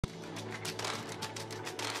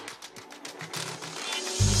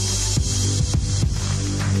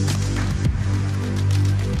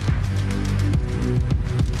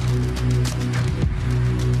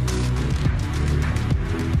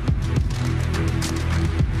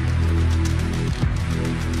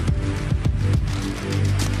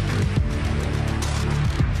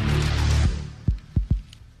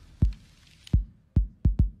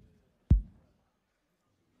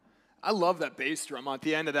I love that bass drum at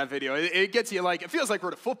the end of that video. It gets you like, it feels like we're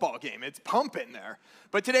at a football game. It's pumping there.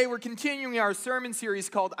 But today we're continuing our sermon series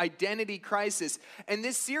called Identity Crisis. And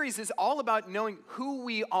this series is all about knowing who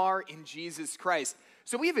we are in Jesus Christ.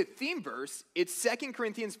 So we have a theme verse. It's 2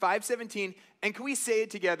 Corinthians 5:17. And can we say it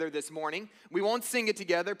together this morning? We won't sing it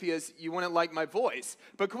together because you wouldn't like my voice.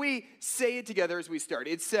 But can we say it together as we start?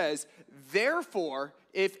 It says, therefore,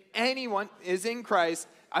 if anyone is in Christ,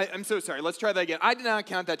 I'm so sorry. Let's try that again. I did not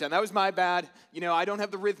count that down. That was my bad. I don't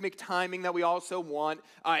have the rhythmic timing that we also want.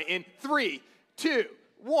 In 3, 2,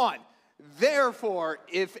 1. Therefore,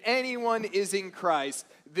 if anyone is in Christ,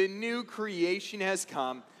 the new creation has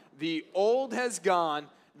come. The old has gone.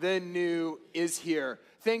 The new is here.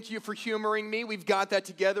 Thank you for humoring me. We've got that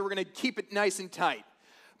together. We're going to keep it nice and tight.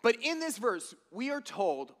 But in this verse, we are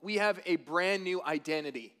told we have a brand new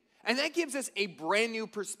identity. And that gives us a brand new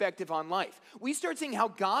perspective on life. We start seeing how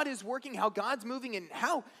God is working, how God's moving, and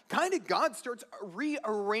how kind of God starts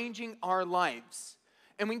rearranging our lives.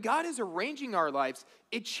 And when God is arranging our lives,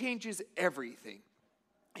 it changes everything.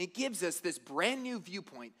 It gives us this brand new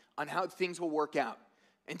viewpoint on how things will work out.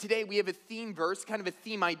 And today we have a theme verse, kind of a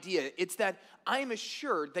theme idea. It's that I am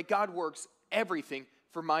assured that God works everything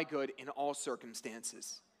for my good in all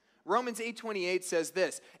circumstances. Romans 8:28 says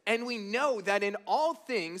this, and we know that in all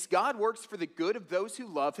things God works for the good of those who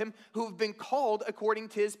love him, who have been called according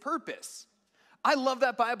to his purpose. I love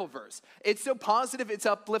that Bible verse. It's so positive, it's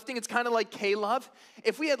uplifting, it's kind of like K-Love.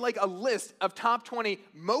 If we had like a list of top 20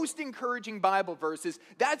 most encouraging Bible verses,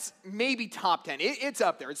 that's maybe top 10. It's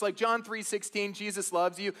up there. It's like John 3:16, Jesus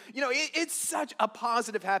loves you. It's such a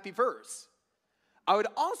positive, happy verse. I would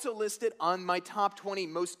also list it on my top 20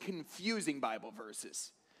 most confusing Bible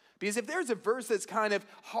verses. Because if there's a verse that's kind of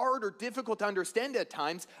hard or difficult to understand at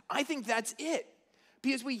times, I think that's it.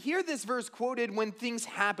 Because we hear this verse quoted when things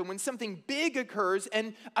happen, when something big occurs,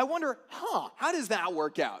 and I wonder, how does that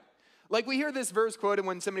work out? Like we hear this verse quoted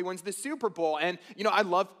when somebody wins the Super Bowl, and I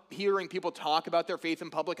love hearing people talk about their faith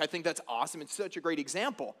in public. I think that's awesome. It's such a great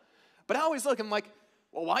example. But I always look, I'm like,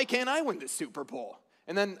 well, why can't I win the Super Bowl?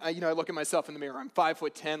 And then, I look at myself in the mirror. I'm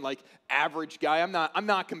 5'10", like average guy. I'm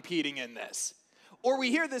not competing in this. Or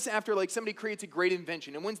we hear this after like somebody creates a great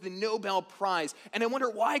invention and wins the Nobel Prize. And I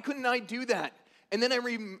wonder, why couldn't I do that? And then I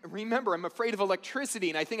remember I'm afraid of electricity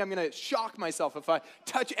and I think I'm going to shock myself if I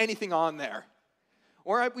touch anything on there.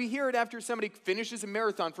 Or we hear it after somebody finishes a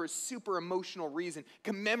marathon for a super emotional reason,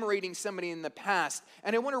 commemorating somebody in the past.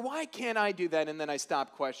 And I wonder, why can't I do that? And then I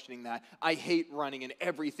stop questioning that. I hate running and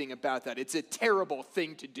everything about that. It's a terrible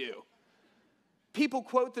thing to do. People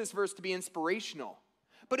quote this verse to be inspirational.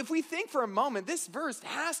 But if we think for a moment, this verse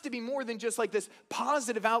has to be more than just like this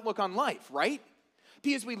positive outlook on life, right?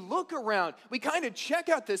 Because we look around, we kind of check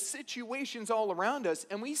out the situations all around us,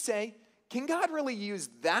 and we say, can God really use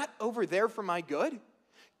that over there for my good?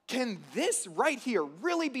 Can this right here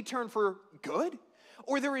really be turned for good?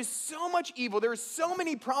 Or there is so much evil, there are so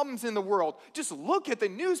many problems in the world. Just look at the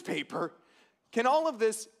newspaper. Can all of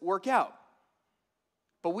this work out?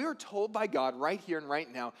 But we are told by God right here and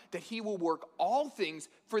right now that he will work all things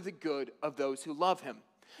for the good of those who love him.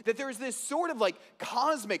 That there is this sort of like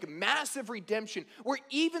cosmic, massive redemption where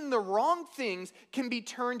even the wrong things can be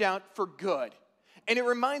turned out for good. And it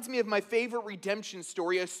reminds me of my favorite redemption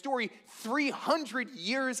story, a story 300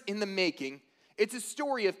 years in the making. It's a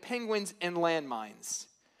story of penguins and landmines.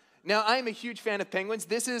 Now, I'm a huge fan of penguins.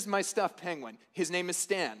 This is my stuffed penguin. His name is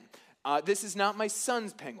Stan. This is not my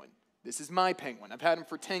son's penguin. This is my penguin. I've had him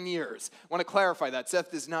for 10 years. I want to clarify that. Seth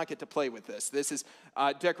does not get to play with this. This is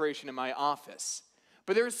decoration in my office.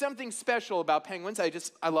 But there is something special about penguins.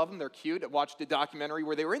 I love them. They're cute. I watched a documentary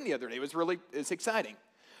where they were in the other day. It's exciting.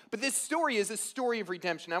 But this story is a story of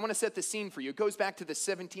redemption. I want to set the scene for you. It goes back to the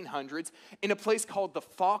 1700s in a place called the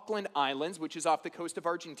Falkland Islands, which is off the coast of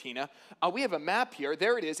Argentina. We have a map here.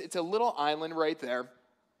 There it is. It's a little island right there.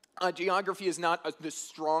 Geography is not the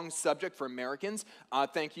strong subject for Americans.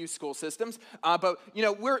 Thank you, school systems. But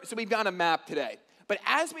we've got a map today. But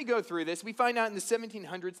as we go through this, we find out in the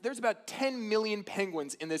 1700s, there's about 10 million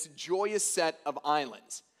penguins in this joyous set of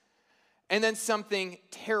islands. And then something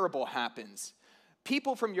terrible happens.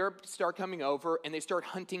 People from Europe start coming over and they start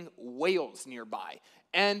hunting whales nearby.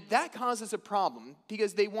 And that causes a problem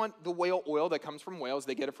because they want the whale oil that comes from whales.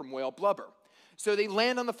 They get it from whale blubber. So they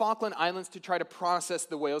land on the Falkland Islands to try to process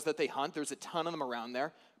the whales that they hunt. There's a ton of them around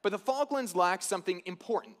there. But the Falklands lack something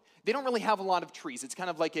important. They don't really have a lot of trees. It's kind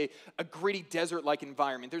of like a gritty desert-like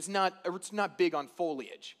environment. It's not big on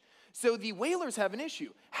foliage. So the whalers have an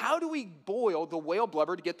issue. How do we boil the whale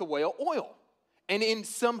blubber to get the whale oil? And in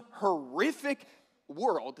some horrific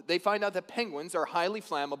world, they find out that penguins are highly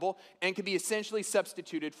flammable and can be essentially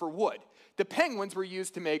substituted for wood. The penguins were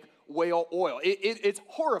used to make whale oil. It's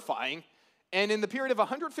horrifying. And in the period of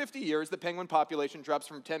 150 years, the penguin population drops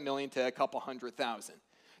from 10 million to a couple 100,000.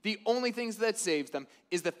 The only things that saves them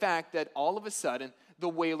is the fact that all of a sudden, the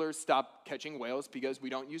whalers stop catching whales because we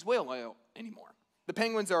don't use whale oil anymore.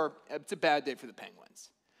 It's a bad day for the penguins.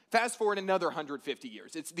 Fast forward another 150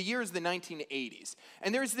 years. The year is the 1980s.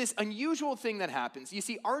 And there's this unusual thing that happens. You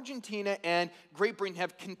see, Argentina and Great Britain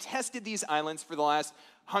have contested these islands for the last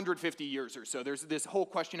 150 years or so. There's this whole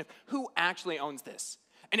question of who actually owns this.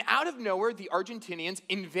 And out of nowhere, the Argentinians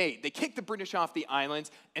invade. They kick the British off the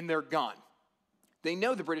islands, and they're gone. They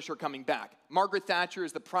know the British are coming back. Margaret Thatcher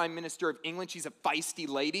is the Prime Minister of England. She's a feisty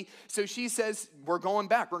lady. So she says, we're going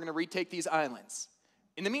back. We're going to retake these islands.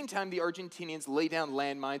 In the meantime, the Argentinians lay down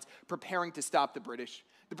landmines, preparing to stop the British.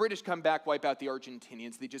 The British come back, wipe out the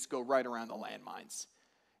Argentinians. They just go right around the landmines.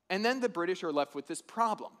 And then the British are left with this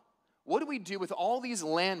problem. What do we do with all these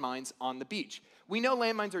landmines on the beach? We know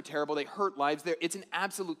landmines are terrible. They hurt lives. It's an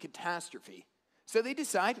absolute catastrophe. So they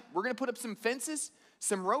decide, we're going to put up some fences,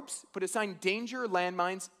 some ropes, put a sign, danger,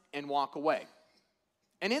 landmines, and walk away.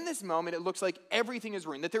 And in this moment, it looks like everything is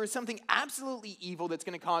ruined, that there is something absolutely evil that's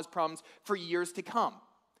going to cause problems for years to come.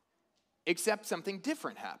 Except something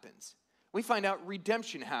different happens. We find out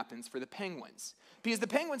redemption happens for the penguins. Because the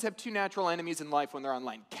penguins have two natural enemies in life when they're on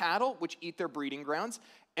land. Cattle, which eat their breeding grounds,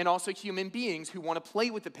 and also human beings who want to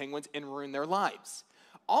play with the penguins and ruin their lives.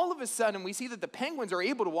 All of a sudden, we see that the penguins are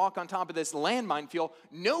able to walk on top of this landmine field,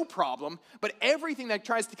 no problem, but everything that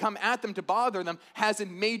tries to come at them to bother them has a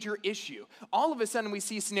major issue. All of a sudden, we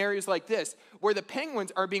see scenarios like this, where the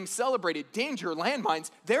penguins are being celebrated, danger, landmines,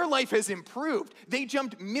 their life has improved. They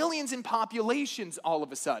jumped millions in populations all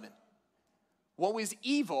of a sudden. What was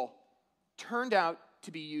evil turned out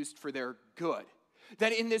to be used for their good.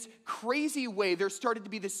 That in this crazy way, there started to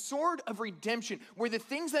be this sword of redemption where the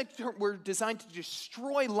things that were designed to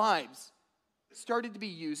destroy lives started to be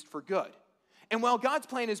used for good. And while God's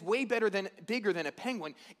plan is way bigger than a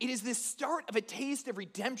penguin, it is the start of a taste of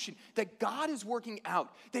redemption that God is working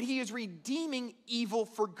out, that he is redeeming evil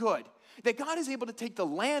for good. That God is able to take the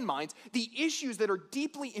landmines, the issues that are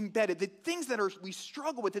deeply embedded, the things that we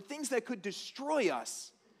struggle with, the things that could destroy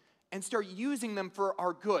us, and start using them for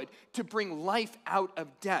our good, to bring life out of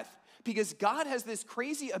death. Because God has this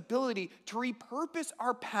crazy ability to repurpose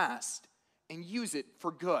our past and use it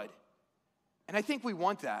for good. And I think we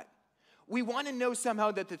want that. We want to know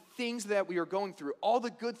somehow that the things that we are going through, all the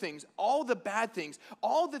good things, all the bad things,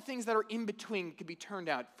 all the things that are in between can be turned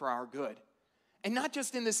out for our good. And not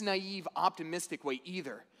just in this naive, optimistic way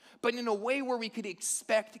either, but in a way where we could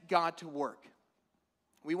expect God to work.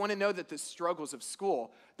 We want to know that the struggles of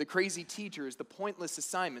school, the crazy teachers, the pointless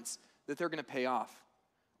assignments, that they're going to pay off.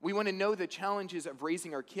 We want to know the challenges of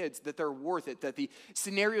raising our kids, that they're worth it, that the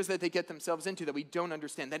scenarios that they get themselves into that we don't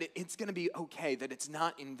understand, that it's going to be okay, that it's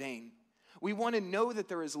not in vain. We want to know that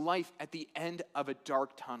there is life at the end of a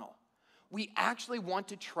dark tunnel. We actually want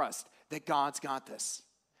to trust that God's got this.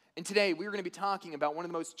 And today, we're going to be talking about one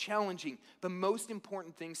of the most challenging, but most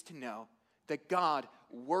important things to know, that God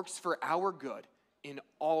works for our good in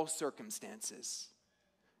all circumstances.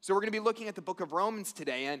 So we're going to be looking at the book of Romans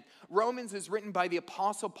today, and Romans is written by the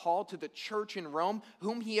Apostle Paul to the church in Rome,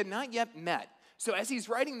 whom he had not yet met. So as he's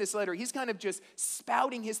writing this letter, he's kind of just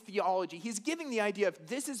spouting his theology. He's giving the idea of,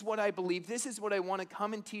 this is what I believe, this is what I want to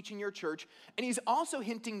come and teach in your church, and he's also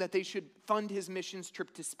hinting that they should fund his missions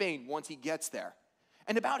trip to Spain once he gets there.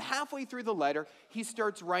 And about halfway through the letter, he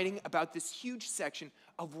starts writing about this huge section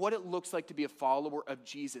of what it looks like to be a follower of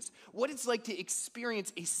Jesus, what it's like to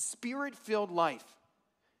experience a spirit-filled life.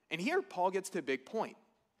 And here, Paul gets to a big point.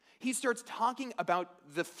 He starts talking about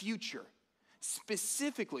the future,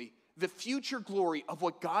 specifically the future glory of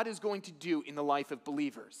what God is going to do in the life of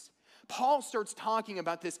believers. Paul starts talking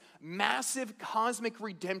about this massive cosmic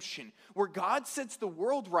redemption where God sets the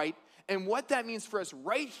world right and what that means for us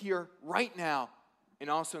right here, right now, and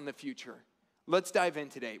also in the future. Let's dive in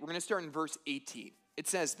today. We're going to start in verse 18. It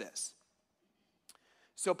says this.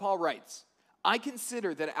 So Paul writes, I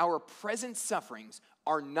consider that our present sufferings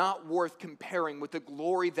are not worth comparing with the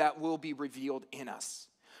glory that will be revealed in us.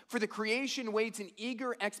 For the creation waits in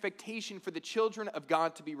eager expectation for the children of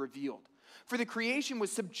God to be revealed. For the creation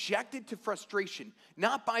was subjected to frustration,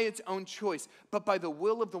 not by its own choice, but by the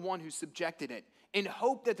will of the one who subjected it, in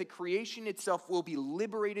hope that the creation itself will be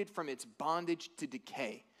liberated from its bondage to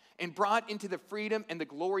decay and brought into the freedom and the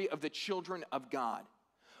glory of the children of God.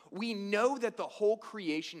 We know that the whole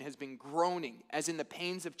creation has been groaning as in the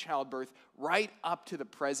pains of childbirth right up to the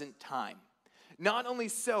present time. Not only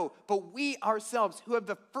so, but we ourselves, who have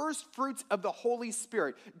the first fruits of the Holy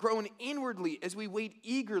Spirit, groan inwardly as we wait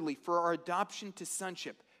eagerly for our adoption to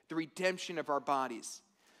sonship, the redemption of our bodies.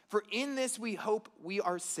 For in this we hope we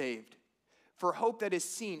are saved. For hope that is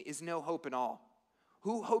seen is no hope at all.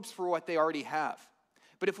 Who hopes for what they already have?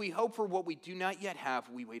 But if we hope for what we do not yet have,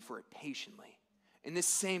 we wait for it patiently. In this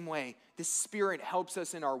same way, the Spirit helps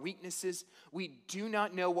us in our weaknesses. We do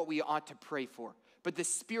not know what we ought to pray for, but the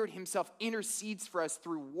Spirit himself intercedes for us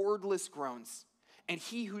through wordless groans. And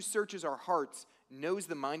he who searches our hearts knows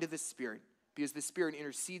the mind of the Spirit, because the Spirit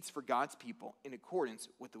intercedes for God's people in accordance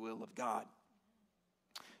with the will of God.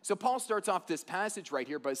 So Paul starts off this passage right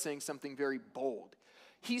here by saying something very bold.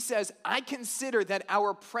 He says, I consider that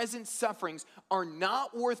our present sufferings are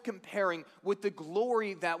not worth comparing with the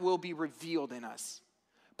glory that will be revealed in us.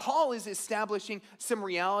 Paul is establishing some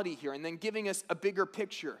reality here and then giving us a bigger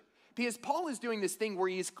picture. Because Paul is doing this thing where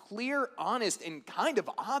he is clear, honest, and kind of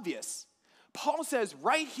obvious. Paul says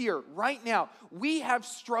right here, right now, we have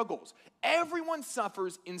struggles. Everyone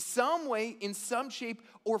suffers in some way, in some shape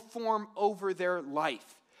or form over their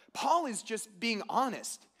life. Paul is just being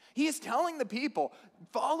honest. He is telling the people,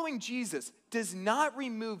 following Jesus does not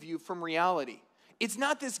remove you from reality. It's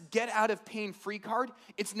not this get out of pain free card.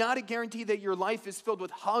 It's not a guarantee that your life is filled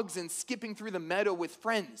with hugs and skipping through the meadow with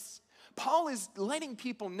friends. Paul is letting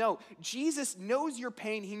people know Jesus knows your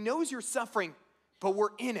pain. He knows your suffering, but we're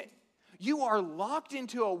in it. You are locked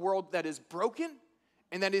into a world that is broken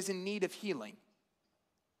and that is in need of healing.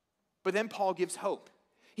 But then Paul gives hope.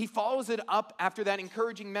 He follows it up after that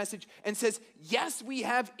encouraging message and says, yes, we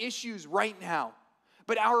have issues right now,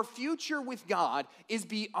 but our future with God is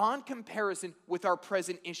beyond comparison with our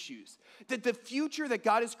present issues. That the future that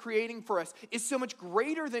God is creating for us is so much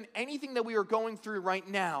greater than anything that we are going through right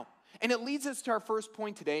now. And it leads us to our first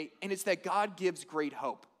point today, and it's that God gives great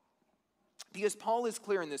hope. Because Paul is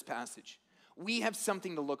clear in this passage. We have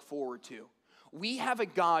something to look forward to. We have a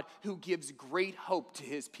God who gives great hope to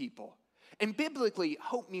his people. And biblically,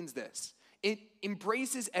 hope means this. It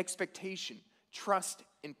embraces expectation, trust,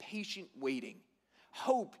 and patient waiting.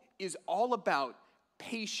 Hope is all about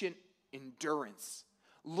patient endurance,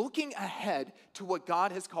 looking ahead to what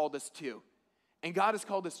God has called us to. And God has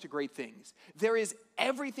called us to great things. There is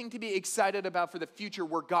everything to be excited about for the future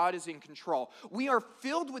where God is in control. We are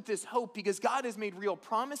filled with this hope because God has made real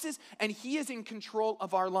promises and he is in control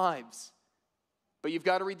of our lives. But you've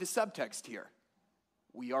got to read the subtext here.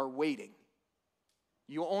 We are waiting.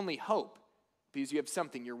 You only hope because you have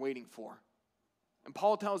something you're waiting for. And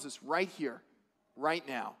Paul tells us right here, right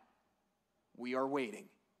now, we are waiting.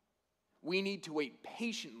 We need to wait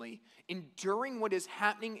patiently, enduring what is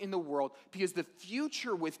happening in the world, because the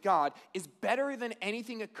future with God is better than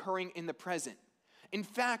anything occurring in the present. In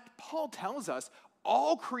fact, Paul tells us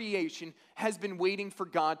all creation has been waiting for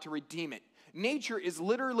God to redeem it. Nature is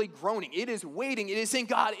literally groaning. It is waiting. It is saying,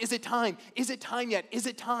 God, is it time? Is it time yet? Is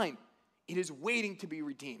it time? It is waiting to be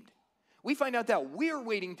redeemed. We find out that we're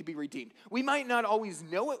waiting to be redeemed. We might not always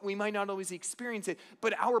know it. We might not always experience it.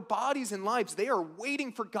 But our bodies and lives, they are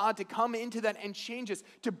waiting for God to come into that and change us,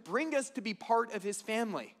 to bring us to be part of his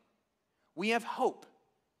family. We have hope,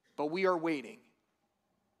 but we are waiting.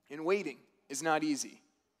 And waiting is not easy.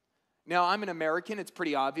 Now, I'm an American. It's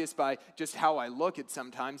pretty obvious by just how I look at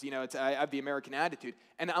sometimes. You know, I have the American attitude.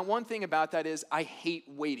 And one thing about that is I hate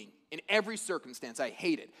waiting. In every circumstance, I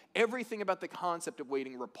hate it. Everything about the concept of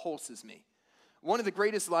waiting repulses me. One of the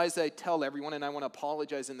greatest lies that I tell everyone, and I want to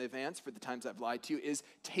apologize in advance for the times I've lied to you, is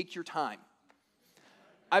take your time.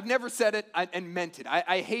 I've never said it and meant it.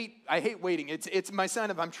 I hate waiting. It's my sign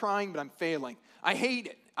of I'm trying, but I'm failing. I hate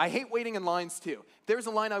it. I hate waiting in lines too. If there's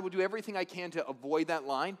a line, I will do everything I can to avoid that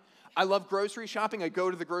line. I love grocery shopping. I go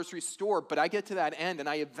to the grocery store, but I get to that end and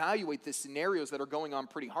I evaluate the scenarios that are going on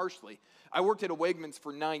pretty harshly. I worked at a Wegmans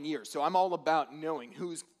for 9 years, so I'm all about knowing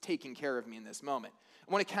who's taking care of me in this moment.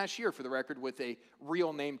 I want a cashier, for the record, with a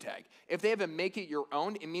real name tag. If they have a make it your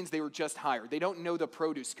own, it means they were just hired. They don't know the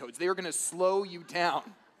produce codes. They are going to slow you down.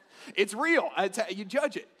 It's real. You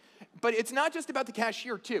judge it. But it's not just about the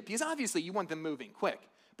cashier, too, because obviously you want them moving quick.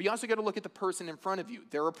 But you also got to look at the person in front of you.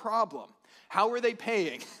 They're a problem. How are they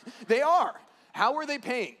paying? They are. How are they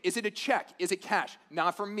paying? Is it a check? Is it cash?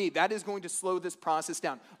 Not from me. That is going to slow this process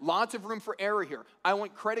down. Lots of room for error here. I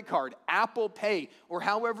want credit card, Apple Pay, or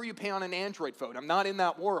however you pay on an Android phone. I'm not in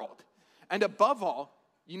that world. And above all,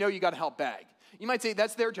 you know you got to help bag. You might say,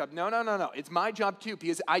 that's their job. No. It's my job too,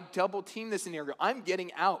 because I double team this scenario. I'm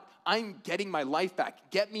getting out. I'm getting my life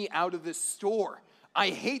back. Get me out of this store. I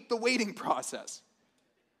hate the waiting process.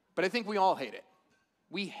 But I think we all hate it.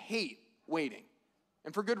 We hate waiting.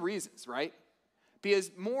 And for good reasons, right?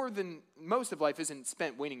 Because more than most of life isn't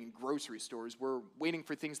spent waiting in grocery stores. We're waiting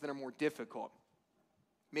for things that are more difficult.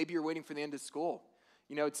 Maybe you're waiting for the end of school.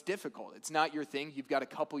 You know, it's difficult. It's not your thing. You've got a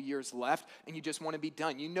couple years left, and you just want to be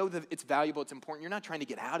done. You know that it's valuable, it's important. You're not trying to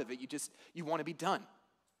get out of it. You want to be done,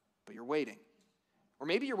 but you're waiting. Or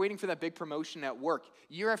maybe you're waiting for that big promotion at work.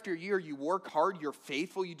 Year after year, you work hard, you're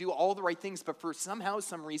faithful, you do all the right things, but for some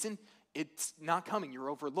reason, it's not coming. You're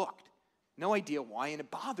overlooked. No idea why, and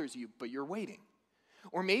it bothers you, but you're waiting.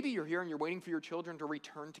 Or maybe you're here and you're waiting for your children to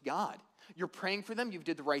return to God. You're praying for them, you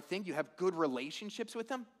did the right thing, you have good relationships with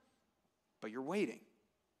them, but you're waiting.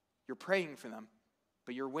 You're praying for them,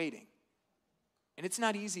 but you're waiting. And it's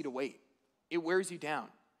not easy to wait. It wears you down.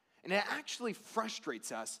 And it actually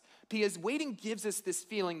frustrates us because waiting gives us this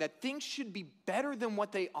feeling that things should be better than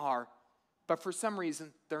what they are, but for some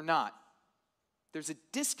reason, they're not. There's a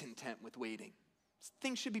discontent with waiting.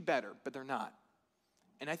 Things should be better, but they're not.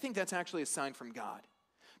 And I think that's actually a sign from God.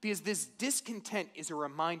 Because this discontent is a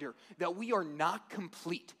reminder that we are not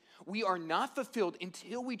complete. We are not fulfilled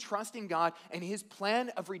until we trust in God and his plan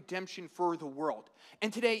of redemption for the world.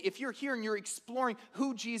 And today, if you're here and you're exploring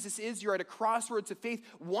who Jesus is, you're at a crossroads of faith,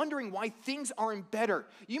 wondering why things aren't better.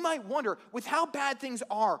 You might wonder, with how bad things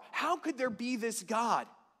are, how could there be this God?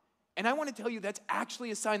 And I want to tell you that's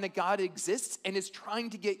actually a sign that God exists and is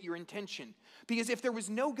trying to get your attention. Because if there was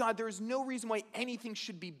no God, there is no reason why anything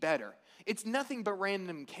should be better. It's nothing but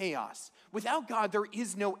random chaos. Without God, there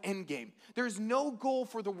is no end game. There is no goal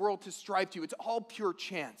for the world to strive to. It's all pure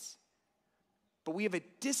chance. But we have a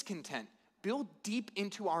discontent built deep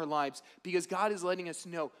into our lives because God is letting us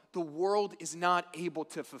know the world is not able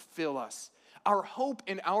to fulfill us. Our hope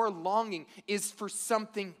and our longing is for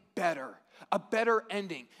something better, a better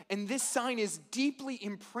ending. And this sign is deeply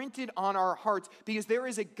imprinted on our hearts because there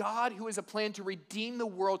is a God who has a plan to redeem the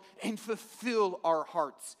world and fulfill our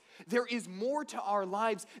hearts. There is more to our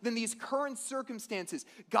lives than these current circumstances.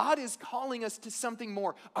 God is calling us to something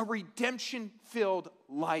more, a redemption-filled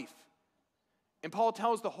life. And Paul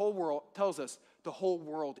tells us the whole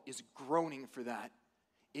world is groaning for that.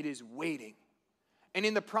 It is waiting. And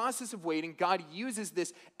in the process of waiting, God uses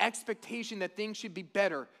this expectation that things should be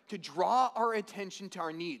better to draw our attention to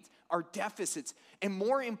our needs, our deficits, and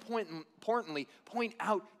more importantly, point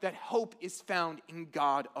out that hope is found in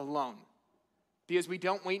God alone. Because we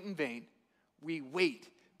don't wait in vain. We wait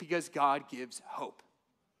because God gives hope.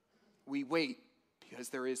 We wait because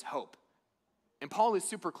there is hope. And Paul is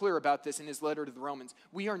super clear about this in his letter to the Romans.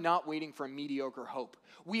 We are not waiting for a mediocre hope.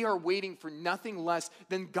 We are waiting for nothing less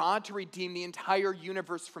than God to redeem the entire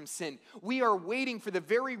universe from sin. We are waiting for the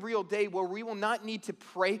very real day where we will not need to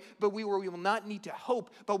pray, but we will not need to hope,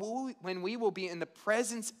 but when we will be in the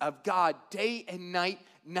presence of God day and night,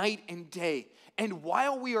 night and day. And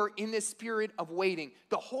while we are in this spirit of waiting,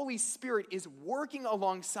 the Holy Spirit is working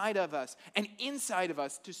alongside of us and inside of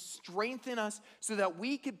us to strengthen us so that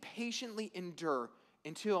we could patiently endure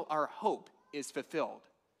until our hope is fulfilled.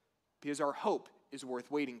 Because our hope is worth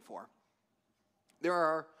waiting for. There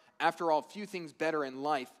are, after all, few things better in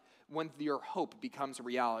life when your hope becomes a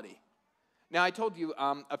reality. Now, I told you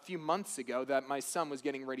a few months ago that my son was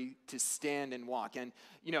getting ready to stand and walk. And,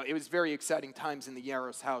 you know, it was very exciting times in the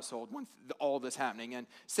Yaros household when all this happening. And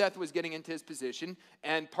Seth was getting into his position.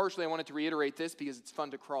 And partially I wanted to reiterate this because it's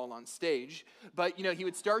fun to crawl on stage. But, you know, he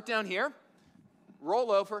would start down here,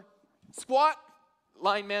 roll over, squat,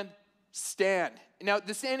 lineman, stand. Now,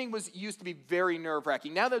 the standing used to be very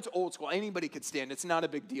nerve-wracking. Now that's old school. Anybody could stand. It's not a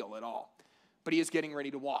big deal at all. But he is getting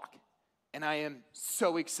ready to walk. And I am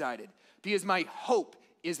so excited. Because my hope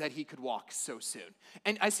is that he could walk so soon.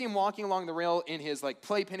 And I see him walking along the rail in his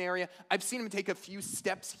playpen area. I've seen him take a few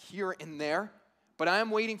steps here and there, but I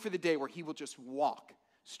am waiting for the day where he will just walk.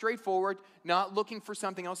 Straightforward, not looking for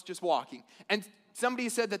something else, just walking. And somebody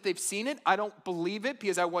said that they've seen it. I don't believe it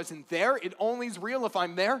because I wasn't there. It only is real if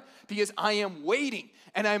I'm there because I am waiting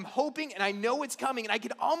and I'm hoping and I know it's coming and I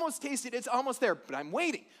can almost taste it. It's almost there, but I'm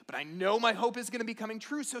waiting. But I know my hope is going to be coming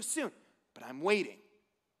true so soon, but I'm waiting.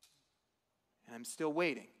 And I'm still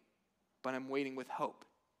waiting, but I'm waiting with hope.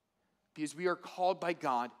 Because we are called by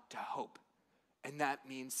God to hope. And that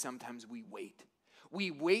means sometimes we wait.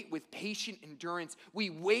 We wait with patient endurance. We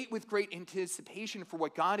wait with great anticipation for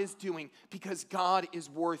what God is doing because God is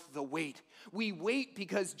worth the wait. We wait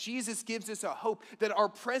because Jesus gives us a hope that our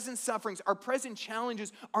present sufferings, our present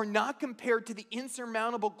challenges are not compared to the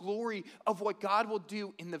insurmountable glory of what God will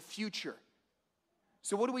do in the future.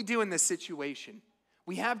 So what do we do in this situation?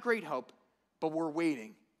 We have great hope, but we're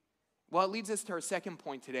waiting. Well, it leads us to our second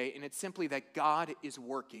point today, and it's simply that God is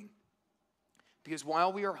working. Because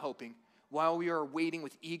while we are hoping, while we are waiting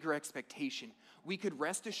with eager expectation, we could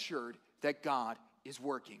rest assured that God is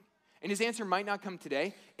working. And his answer might not come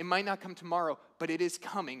today, it might not come tomorrow, but it is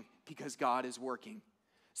coming because God is working.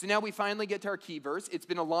 So now we finally get to our key verse. It's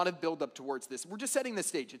been a lot of buildup towards this. We're just setting the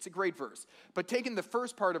stage. It's a great verse. But taking the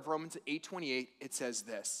first part of Romans 8:28, it says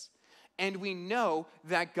this: and we know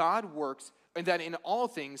that God works, and that in all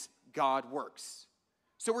things God works.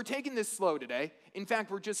 So we're taking this slow today. In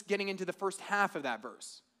fact, we're just getting into the first half of that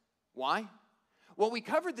verse. Why? Well, we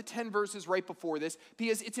covered the 10 verses right before this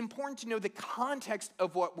because it's important to know the context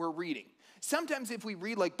of what we're reading. Sometimes if we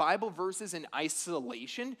read like Bible verses in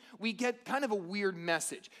isolation, we get kind of a weird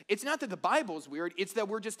message. It's not that the Bible is weird, it's that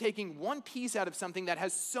we're just taking one piece out of something that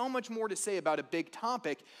has so much more to say about a big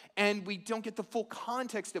topic, and we don't get the full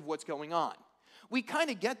context of what's going on. We kind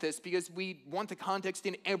of get this because we want the context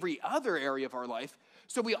in every other area of our life,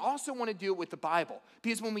 so we also want to do it with the Bible.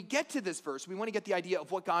 Because when we get to this verse, we want to get the idea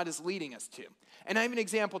of what God is leading us to. And I have an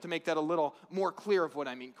example to make that a little more clear of what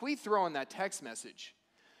I mean. Can we throw in that text message?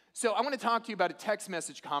 So I want to talk to you about a text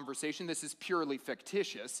message conversation. This is purely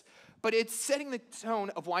fictitious, but it's setting the tone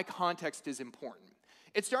of why context is important.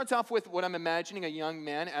 It starts off with what I'm imagining a young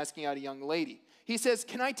man asking out a young lady. He says,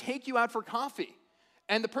 "Can I take you out for coffee?"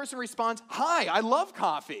 And the person responds, "Hi, I love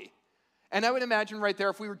coffee." And I would imagine right there,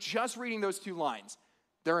 if we were just reading those two lines,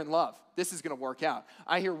 they're in love. This is going to work out.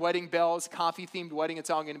 I hear wedding bells, coffee-themed wedding. It's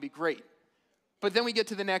all going to be great. But then we get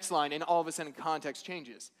to the next line, and all of a sudden context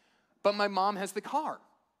changes. "But my mom has the car."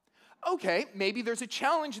 Okay, maybe there's a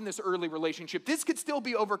challenge in this early relationship. This could still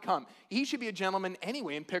be overcome. He should be a gentleman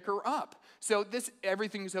anyway and pick her up. So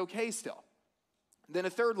everything's okay still. Then a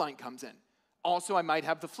third line comes in. "Also, I might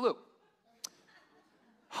have the flu."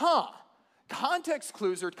 Context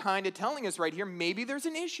clues are kind of telling us right here, maybe there's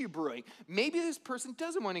an issue brewing. Maybe this person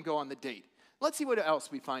doesn't want to go on the date. Let's see what else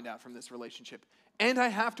we find out from this relationship. "And I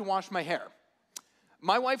have to wash my hair."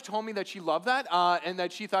 My wife told me that she loved that and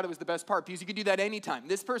that she thought it was the best part because you could do that anytime.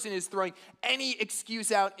 This person is throwing any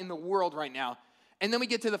excuse out in the world right now. And then we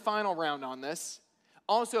get to the final round on this.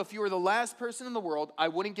 "Also, if you were the last person in the world, I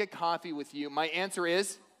wouldn't get coffee with you. My answer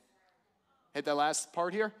is," hit that last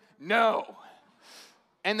part here, "no."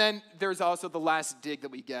 And then there's also the last dig that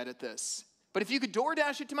we get at this. "But if you could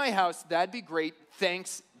DoorDash it to my house, that'd be great.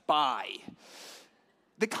 Thanks, bye."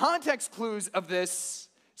 The context clues of this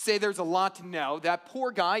say there's a lot to know. That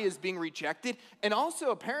poor guy is being rejected. And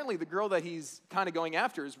also, apparently, the girl that he's kind of going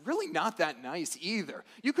after is really not that nice either.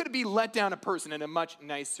 You could be let down a person in a much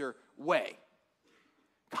nicer way.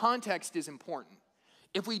 Context is important.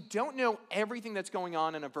 If we don't know everything that's going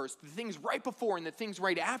on in a verse, the things right before and the things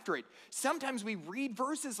right after it, sometimes we read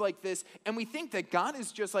verses like this and we think that God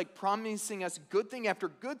is just like promising us good thing after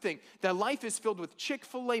good thing, that life is filled with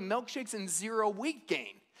Chick-fil-A milkshakes and 0 weight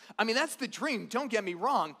gain. I mean, that's the dream, don't get me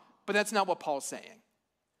wrong, but that's not what Paul's saying.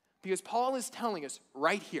 Because Paul is telling us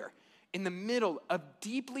right here, in the middle of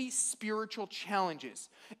deeply spiritual challenges,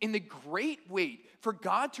 in the great wait for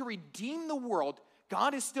God to redeem the world,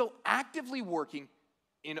 God is still actively working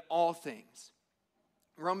in all things.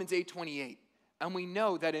 Romans 8:28, and we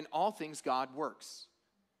know that in all things God works.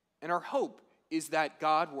 And our hope is that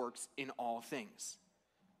God works in all things.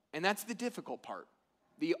 And that's the difficult part,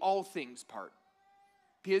 the all things part.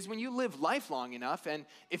 Because when you live life long enough, and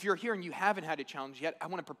if you're here and you haven't had a challenge yet, I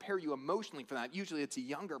want to prepare you emotionally for that. Usually it's a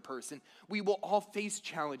younger person. We will all face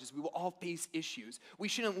challenges. We will all face issues. We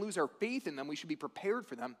shouldn't lose our faith in them. We should be prepared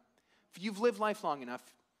for them. If you've lived life long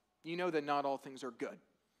enough, you know that not all things are good.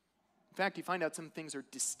 In fact, you find out some things are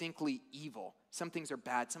distinctly evil. Some things are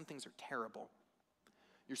bad. Some things are terrible.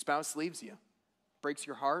 Your spouse leaves you, breaks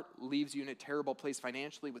your heart, leaves you in a terrible place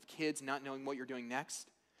financially with kids, not knowing what you're doing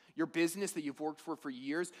next. Your business that you've worked for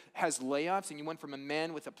years has layoffs, and you went from a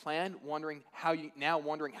man with a plan, wondering how you're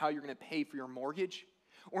going to pay for your mortgage.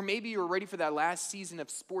 Or maybe you were ready for that last season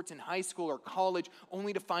of sports in high school or college,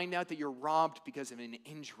 only to find out that you're robbed because of an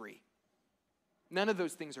injury. None of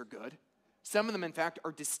those things are good. Some of them, in fact,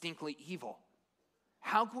 are distinctly evil.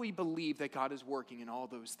 How can we believe that God is working in all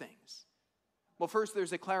those things? Well, first,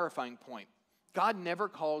 there's a clarifying point. God never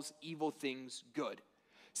calls evil things good.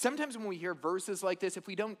 Sometimes when we hear verses like this, if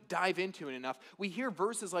we don't dive into it enough, we hear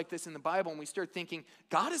verses like this in the Bible and we start thinking,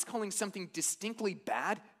 God is calling something distinctly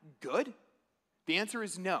bad good? The answer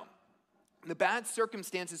is no. The bad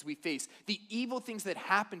circumstances we face, the evil things that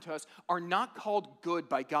happen to us are not called good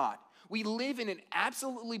by God. We live in an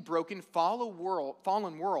absolutely broken, fallen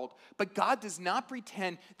world, but God does not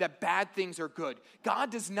pretend that bad things are good.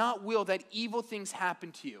 God does not will that evil things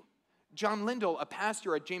happen to you. John Lindell, a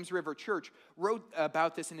pastor at James River Church, wrote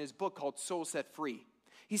about this in his book called Soul Set Free.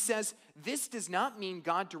 He says, "This does not mean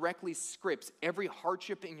God directly scripts every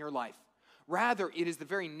hardship in your life, Rather, it is the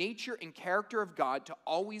very nature and character of God to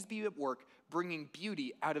always be at work, bringing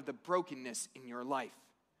beauty out of the brokenness in your life.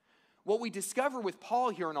 What we discover with Paul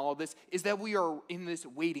here in all of this is that we are in this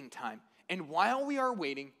waiting time. And while we are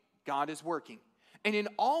waiting, God is working. And in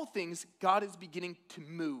all things, God is beginning to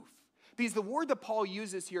move. Because the word that Paul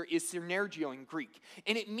uses here is synergio in Greek,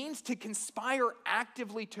 and it means to conspire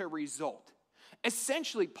actively to result.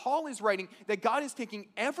 Essentially, Paul is writing that God is taking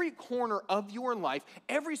every corner of your life,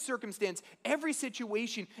 every circumstance, every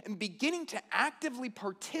situation, and beginning to actively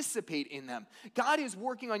participate in them. God is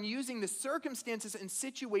working on using the circumstances and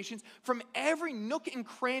situations from every nook and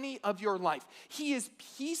cranny of your life. He is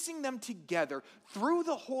piecing them together through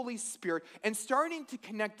the Holy Spirit and starting to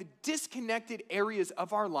connect the disconnected areas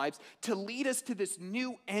of our lives to lead us to this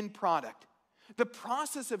new end product. The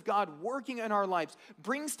process of God working in our lives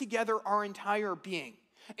brings together our entire being.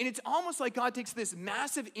 And it's almost like God takes this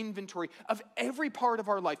massive inventory of every part of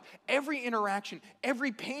our life, every interaction,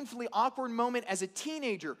 every painfully awkward moment as a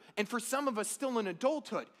teenager, and for some of us still in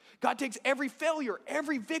adulthood. God takes every failure,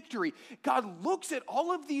 every victory. God looks at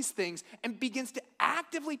all of these things and begins to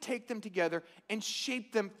actively take them together and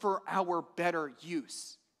shape them for our better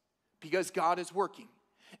use. Because God is working.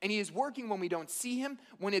 And he is working when we don't see him,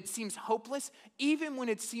 when it seems hopeless, even when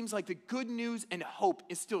it seems like the good news and hope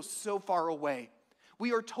is still so far away.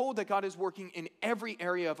 We are told that God is working in every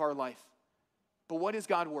area of our life. But what is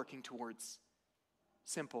God working towards?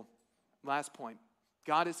 Simple. Last point.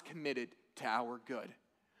 God is committed to our good.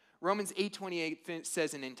 Romans 8:28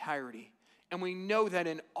 says in entirety, and we know that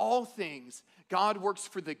in all things, God works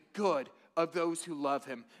for the good of those who love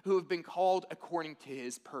him, who have been called according to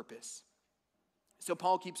his purpose. So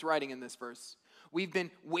Paul keeps writing in this verse. We've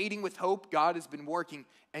been waiting with hope. God has been working.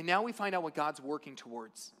 And now we find out what God's working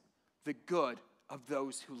towards. The good of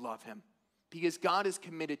those who love him. Because God is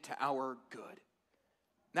committed to our good.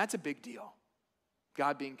 And that's a big deal.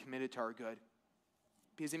 God being committed to our good.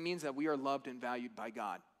 Because it means that we are loved and valued by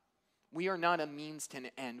God. We are not a means to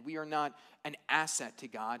an end. We are not an asset to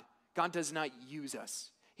God. God does not use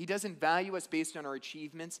us. He doesn't value us based on our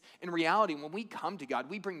achievements. In reality, when we come to God,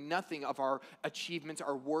 we bring nothing of our achievements,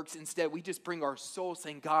 our works. Instead, we just bring our soul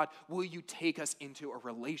saying, God, will you take us into a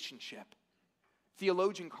relationship?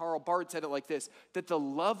 Theologian Karl Barth said it like this, that the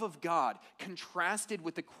love of God, contrasted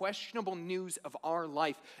with the questionable news of our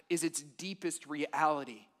life, is its deepest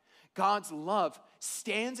reality. God's love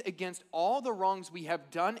stands against all the wrongs we have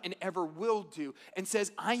done and ever will do and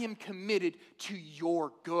says, I am committed to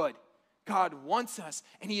your good. God wants us,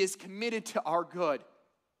 and he is committed to our good.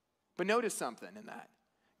 But notice something in that.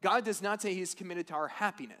 God does not say he's committed to our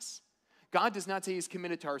happiness. God does not say he's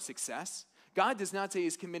committed to our success. God does not say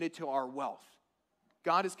he's committed to our wealth.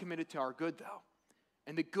 God is committed to our good, though.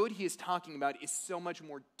 And the good he is talking about is so much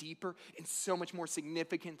more deeper and so much more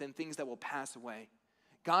significant than things that will pass away.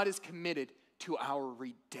 God is committed to our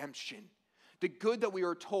redemption. The good that we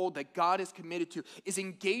are told that God is committed to is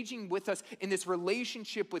engaging with us in this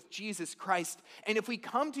relationship with Jesus Christ. And if we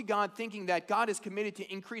come to God thinking that God is committed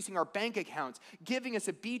to increasing our bank accounts, giving us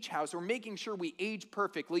a beach house, or making sure we age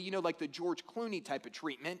perfectly, like the George Clooney type of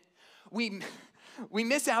treatment, we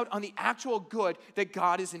miss out on the actual good that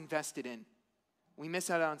God is invested in. We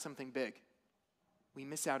miss out on something big. We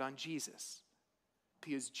miss out on Jesus,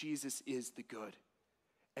 because Jesus is the good.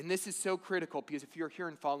 And this is so critical because if you're here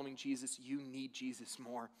and following Jesus, you need Jesus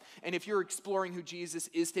more. And if you're exploring who Jesus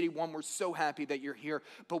is today, one, we're so happy that you're here.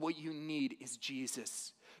 But what you need is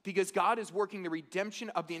Jesus. Because God is working the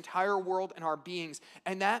redemption of the entire world and our beings.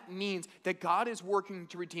 And that means that God is working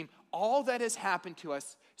to redeem all that has happened to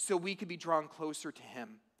us so we could be drawn closer to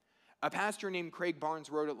him. A pastor named Craig Barnes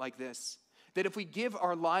wrote it like this. That if we give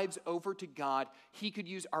our lives over to God, he could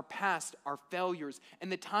use our past, our failures,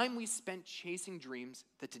 and the time we spent chasing dreams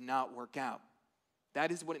that did not work out.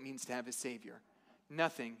 That is what it means to have a Savior.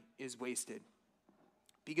 Nothing is wasted.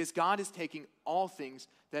 Because God is taking all things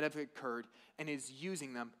that have occurred and is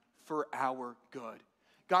using them for our good.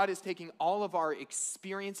 God is taking all of our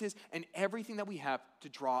experiences and everything that we have to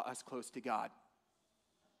draw us close to God.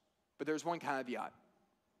 But there's one caveat.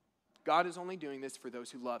 God is only doing this for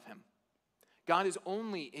those who love him. God is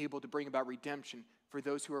only able to bring about redemption for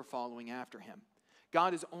those who are following after him.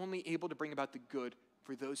 God is only able to bring about the good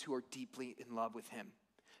for those who are deeply in love with him.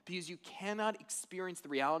 Because you cannot experience the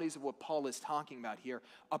realities of what Paul is talking about here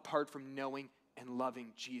apart from knowing and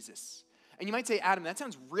loving Jesus. And you might say, Adam, that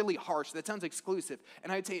sounds really harsh. That sounds exclusive.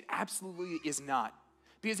 And I'd say it absolutely is not.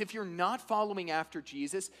 Because if you're not following after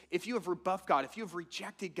Jesus, if you have rebuffed God, if you have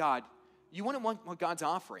rejected God, you wouldn't want what God's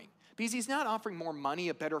offering. Because he's not offering more money,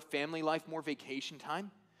 a better family life, more vacation time.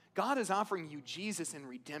 God is offering you Jesus and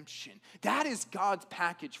redemption. That is God's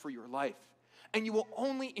package for your life. And you will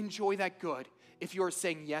only enjoy that good if you are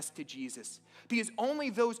saying yes to Jesus. Because only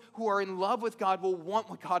those who are in love with God will want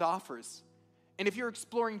what God offers. And if you're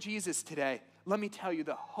exploring Jesus today, let me tell you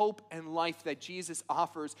the hope and life that Jesus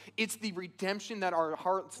offers. It's the redemption that our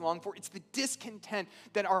hearts long for. It's the discontent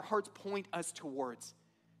that our hearts point us towards.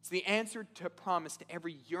 It's the answer to promise to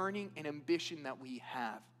every yearning and ambition that we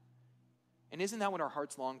have. And isn't that what our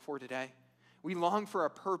hearts long for today? We long for a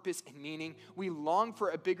purpose and meaning. We long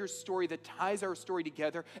for a bigger story that ties our story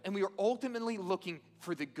together. And we are ultimately looking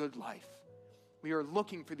for the good life. We are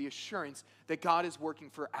looking for the assurance that God is working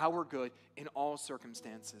for our good in all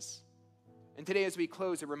circumstances. And today as we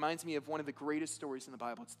close, it reminds me of one of the greatest stories in the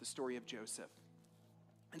Bible. It's the story of Joseph.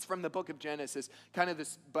 It's from the book of Genesis, kind of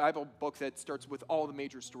this Bible book that starts with all the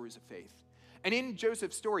major stories of faith. And in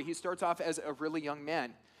Joseph's story, he starts off as a really young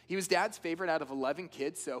man. He was dad's favorite out of 11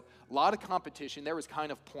 kids, so a lot of competition there was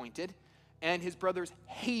kind of pointed. And his brothers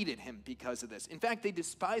hated him because of this. In fact, they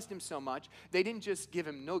despised him so much, they didn't just give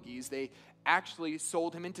him noogies, they actually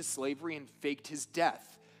sold him into slavery and faked his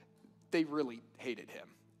death. They really hated him.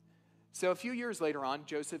 So a few years later on,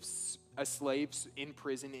 Joseph's a slave in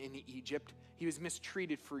prison in Egypt. He was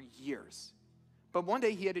mistreated for years. But one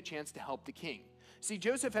day he had a chance to help the king. See,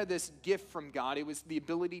 Joseph had this gift from God. It was the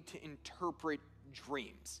ability to interpret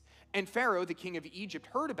dreams. And Pharaoh, the king of Egypt,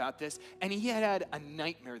 heard about this, and he had had a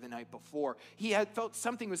nightmare the night before. He had felt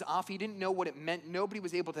something was off. He didn't know what it meant. Nobody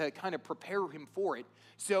was able to kind of prepare him for it.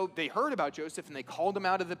 So they heard about Joseph, and they called him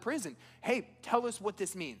out of the prison. Hey, tell us what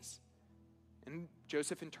this means. And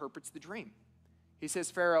Joseph interprets the dream. He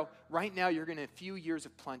says, Pharaoh, right now you're going to have a few years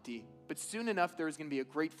of plenty, but soon enough there's going to be a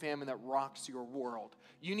great famine that rocks your world.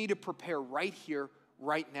 You need to prepare right here,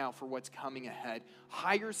 right now for what's coming ahead.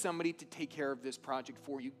 Hire somebody to take care of this project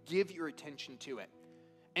for you. Give your attention to it.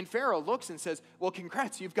 And Pharaoh looks and says, well,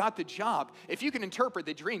 congrats, you've got the job. If you can interpret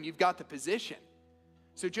the dream, you've got the position.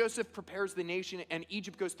 So Joseph prepares the nation, and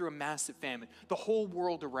Egypt goes through a massive famine, the whole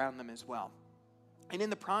world around them as well. And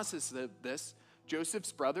in the process of this,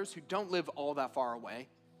 Joseph's brothers, who don't live all that far away,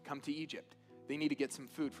 come to Egypt. They need to get some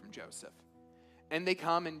food from Joseph. And they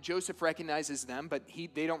come, and Joseph recognizes them, but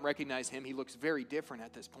they don't recognize him. He looks very different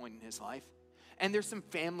at this point in his life. And there's some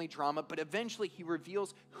family drama, but eventually he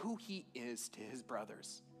reveals who he is to his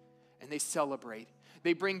brothers. And they celebrate.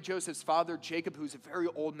 They bring Joseph's father, Jacob, who's a very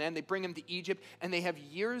old man. They bring him to Egypt, and they have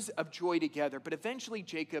years of joy together. But eventually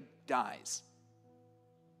Jacob dies.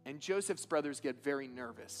 And Joseph's brothers get very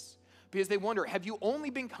nervous because they wonder, have you only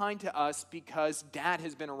been kind to us because dad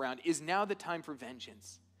has been around? Is now the time for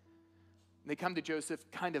vengeance? And they come to Joseph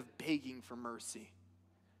kind of begging for mercy.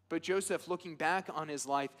 But Joseph, looking back on his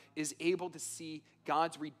life, is able to see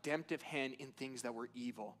God's redemptive hand in things that were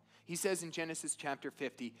evil. He says in Genesis chapter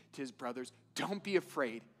 50 to his brothers, don't be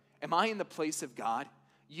afraid. Am I in the place of God?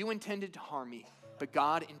 You intended to harm me, but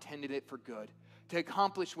God intended it for good, to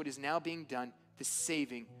accomplish what is now being done, the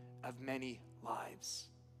saving of many lives.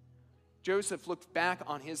 Joseph looked back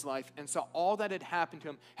on his life and saw all that had happened to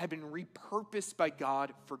him had been repurposed by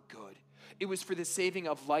God for good. It was for the saving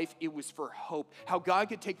of life. It was for hope. How God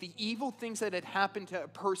could take the evil things that had happened to a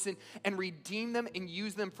person and redeem them and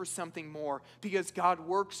use them for something more, because God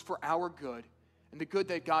works for our good. And the good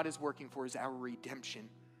that God is working for is our redemption.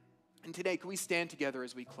 And today, can we stand together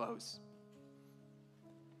as we close?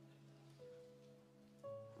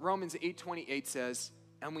 Romans 8:28 says,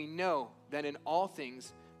 and we know that in all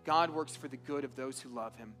things God works for the good of those who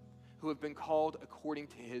love him, who have been called according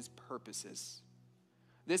to his purposes.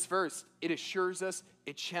 This verse, it assures us,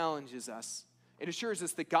 it challenges us. It assures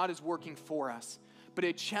us that God is working for us, but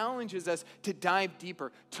it challenges us to dive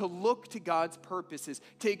deeper, to look to God's purposes,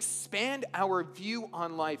 to expand our view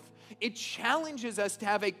on life. It challenges us to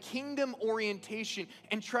have a kingdom orientation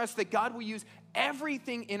and trust that God will use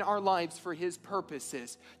everything in our lives for his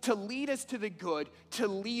purposes, to lead us to the good, to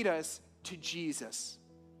lead us to Jesus.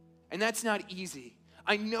 And that's not easy.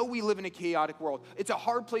 I know we live in a chaotic world. It's a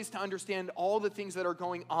hard place to understand all the things that are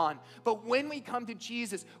going on. But when we come to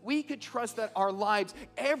Jesus, we could trust that our lives,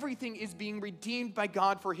 everything is being redeemed by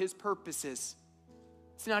God for his purposes.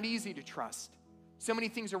 It's not easy to trust. So many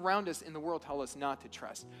things around us in the world tell us not to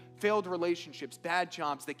trust. Failed relationships, bad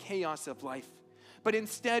jobs, the chaos of life. But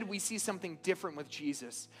instead, we see something different with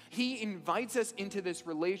Jesus. He invites us into this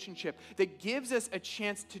relationship that gives us a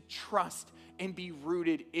chance to trust and be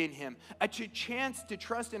rooted in him. A chance to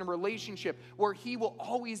trust in a relationship where he will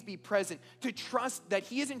always be present. To trust that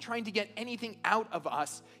he isn't trying to get anything out of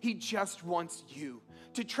us. He just wants you.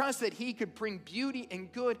 To trust that he could bring beauty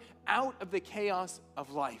and good out of the chaos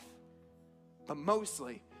of life. But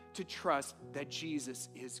mostly, to trust that Jesus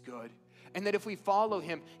is good. And that if we follow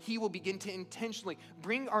him, he will begin to intentionally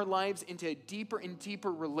bring our lives into a deeper and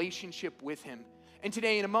deeper relationship with him. And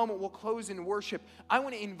today, in a moment, we'll close in worship. I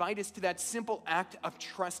want to invite us to that simple act of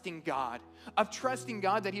trusting God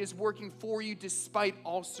that he is working for you despite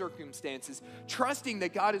all circumstances, trusting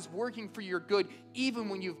that God is working for your good even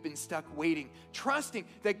when you've been stuck waiting, trusting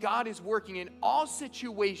that God is working in all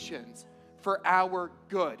situations for our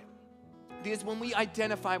good. Because when we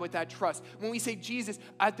identify with that trust, when we say, Jesus,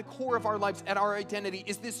 at the core of our lives, at our identity,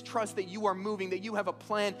 is this trust that you are moving, that you have a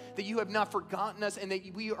plan, that you have not forgotten us, and that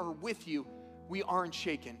we are with you, we aren't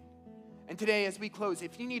shaken. And today, as we close,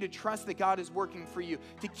 if you need to trust that God is working for you,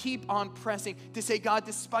 to keep on pressing, to say, God,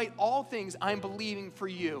 despite all things, I'm believing for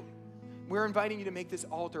you. We're inviting you to make this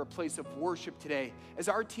altar a place of worship today. As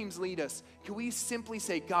our teams lead us, can we simply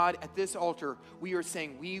say, God, at this altar, we are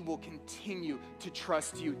saying we will continue to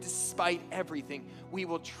trust you despite everything. We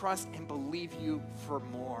will trust and believe you for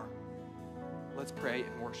more. Let's pray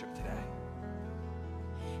and worship today.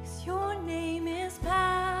 'Cause your name is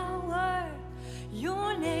power.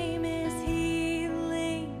 Your name is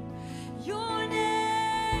healing. Your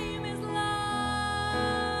name is life.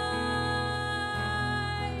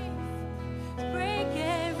 Break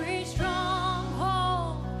every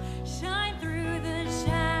stronghold. Shine through the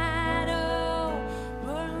shadow.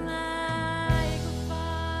 Burn like a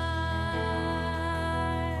fire.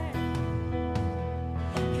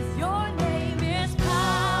 'Cause your name is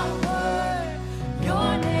power.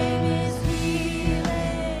 Your name is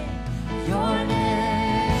healing. Your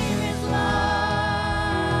name is life.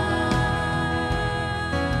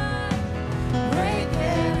 Break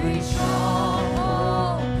every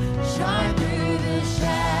stronghold. Shine through the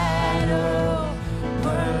shadow.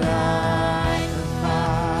 Burn like a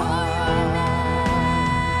fire.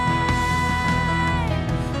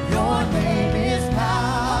 Your name is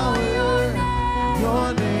power.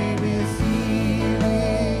 Your name is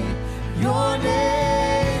healing. Your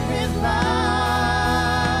name is life.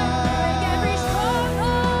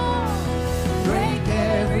 Break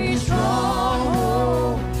every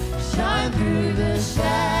stronghold. Shine through the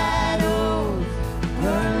shadows.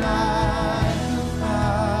 Burn like a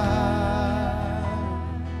fire.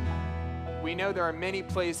 We know there are many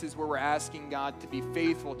places where we're asking God to be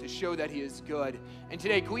faithful, to show that he is good. And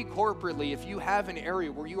today, can we corporately, if you have an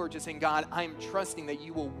area where you are just saying, God, I'm trusting that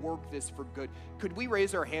you will work this for good, could we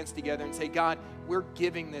raise our hands together and say, God, we're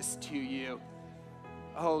giving this to you.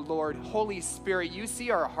 Oh, Lord, Holy Spirit, you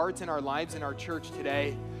see our hearts and our lives in our church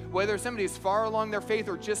today. Whether somebody is far along their faith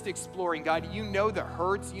or just exploring, God, you know the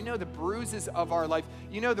hurts, you know the bruises of our life,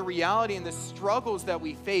 you know the reality and the struggles that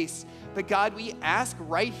we face. But God, we ask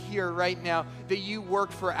right here, right now, that you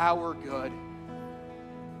work for our good.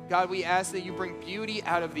 God, we ask that you bring beauty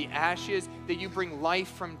out of the ashes, that you bring life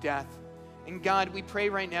from death. And God, we pray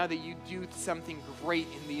right now that you do something great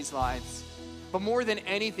in these lives. But more than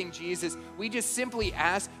anything, Jesus, we just simply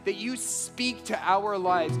ask that you speak to our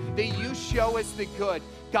lives, that you show us the good.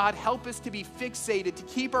 God, help us to be fixated, to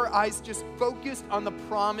keep our eyes just focused on the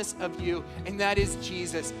promise of you, and that is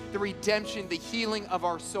Jesus, the redemption, the healing of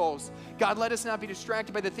our souls. God, let us not be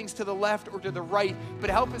distracted by the things to the left or to the right, but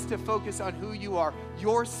help us to focus on who you are,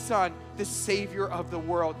 your Son, the Savior of the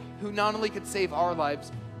world, who not only could save our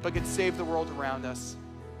lives, but could save the world around us.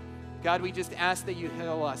 God, we just ask that you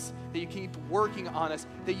heal us, that you keep working on us,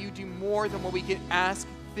 that you do more than what we can ask,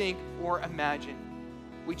 think, or imagine.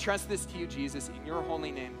 We trust this to you, Jesus, in your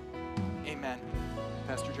holy name. Amen.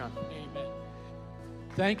 Pastor John. Amen.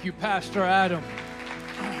 Thank you, Pastor Adam.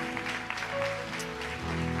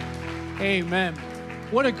 Amen.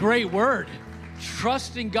 What a great word.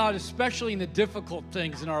 Trusting God, especially in the difficult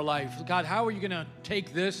things in our life. God, how are you going to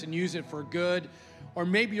take this and use it for good? Or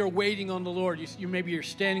maybe you're waiting on the Lord. Maybe you're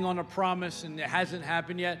standing on a promise and it hasn't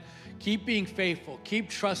happened yet. Keep being faithful. Keep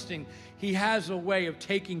trusting. He has a way of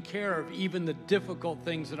taking care of even the difficult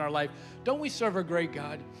things in our life. Don't we serve a great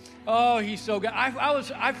God? Oh, he's so good.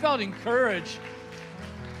 I felt encouraged.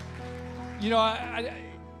 You know,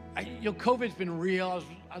 COVID's been real.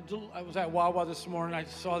 I was at Wawa this morning. I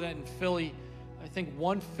saw that in Philly. I think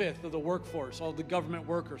 1/5 of the workforce, all the government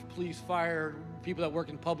workers, police, fire, people that work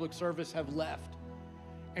in public service have left.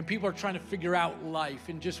 And people are trying to figure out life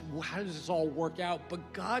and just how does this all work out?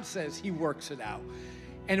 But God says he works it out.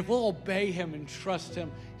 And if we'll obey him and trust him,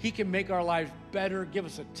 he can make our lives better, give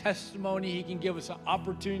us a testimony. He can give us an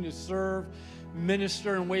opportunity to serve,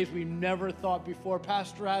 minister in ways we never thought before.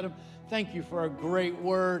 Pastor Adam, thank you for a great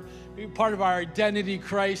word. Be part of our identity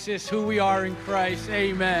crisis, who we are in Christ.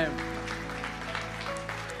 Amen.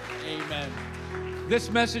 Amen. This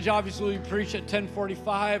message obviously we preach at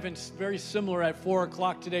 10:45 and very similar at 4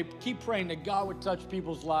 o'clock today. Keep praying that God would touch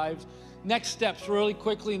people's lives. Next steps really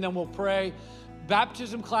quickly, and then we'll pray.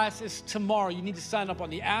 Baptism class is tomorrow. You need to sign up on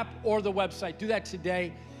the app or the website. Do that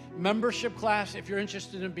today. Membership class, if you're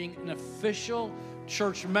interested in being an official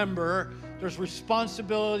church member, there's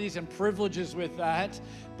responsibilities and privileges with that,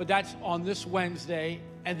 but that's on this Wednesday.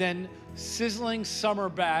 And then Sizzling Summer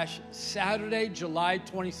Bash, Saturday, July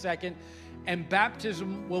 22nd. And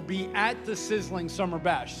baptism will be at the Sizzling Summer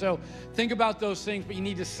Bash. So think about those things, but you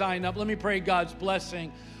need to sign up. Let me pray God's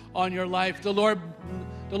blessing on your life. The Lord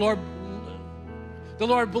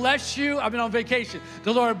bless you. I've been on vacation.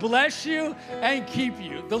 The Lord bless you and keep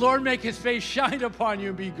you. The Lord make his face shine upon you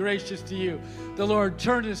and be gracious to you. The Lord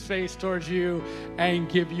turn his face towards you and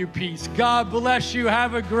give you peace. God bless you.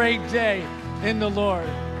 Have a great day in the Lord.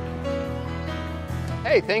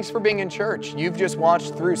 Hey, thanks for being in church. You've just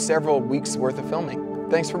watched through several weeks worth of filming.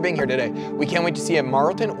 Thanks for being here today. We can't wait to see you at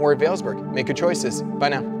Marlton or at Vailsburg. Make good choices. Bye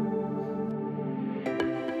now.